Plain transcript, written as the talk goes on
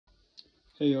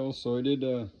Hey y'all, so I did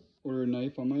order a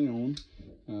knife on my own.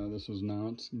 This was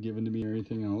not given to me or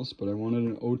anything else, but I wanted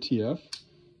an OTF.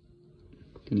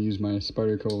 Gonna use my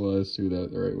Spyderco. Let's do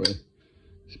that the right way.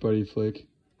 Spidey flick,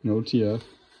 an OTF.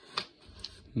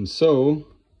 And so,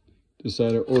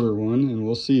 decided to order one, and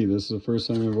we'll see. This is the first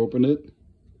time I've opened it.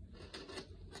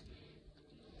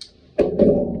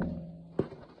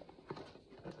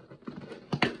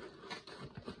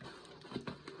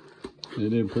 They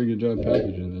did a pretty good job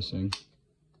packaging this thing.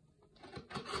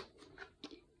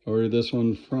 I ordered this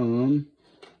one from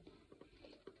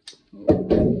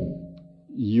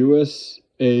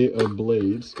USA of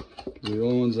Blades, because the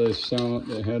only ones I saw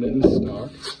that had it in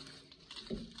stock.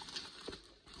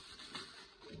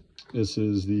 This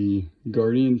is the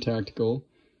Guardian Tactical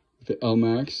with the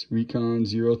LMAX Recon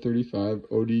 035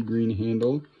 OD green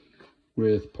handle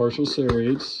with partial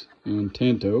serrates and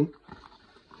tanto.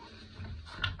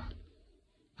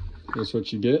 That's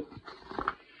what you get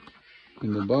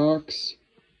in the box.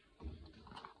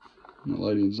 The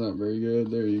lighting's not very good.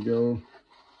 There you go.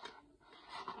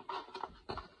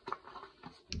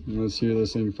 And let's hear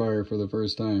this thing fire for the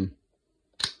first time.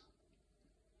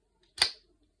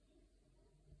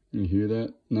 You hear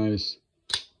that? Nice.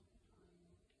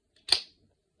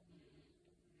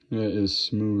 That is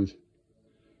smooth.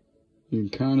 You can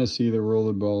kind of see the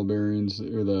rollerball bearings,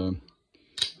 or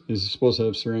it's supposed to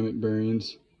have ceramic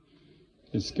bearings.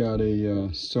 It's got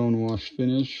a stone wash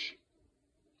finish.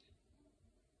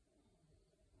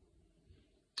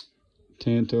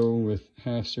 Tanto with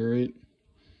half serrate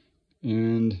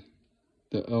and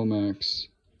the LMAX,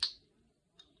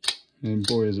 and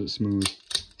boy is it smooth.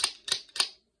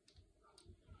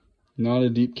 Not a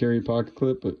deep carry pocket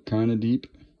clip, but kind of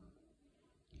deep.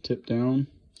 Tip down.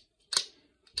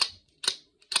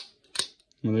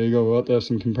 Well, there you go. We'll have to have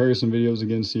some comparison videos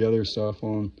against the other stuff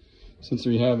on. Since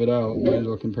we have it out, might as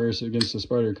well compare it against the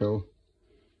Spyderco.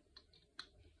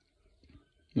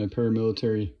 My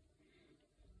paramilitary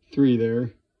 3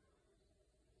 there.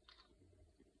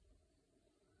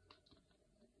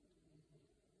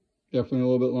 Definitely a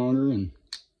little bit longer and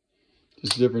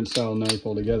just a different style knife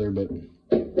altogether, but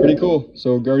pretty cool.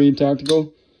 So Guardian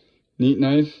Tactical, neat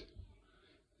knife.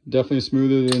 Definitely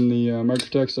smoother than the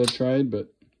Microtechs I've tried,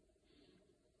 but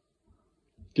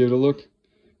give it a look.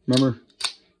 Remember,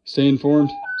 stay informed,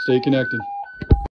 stay connected.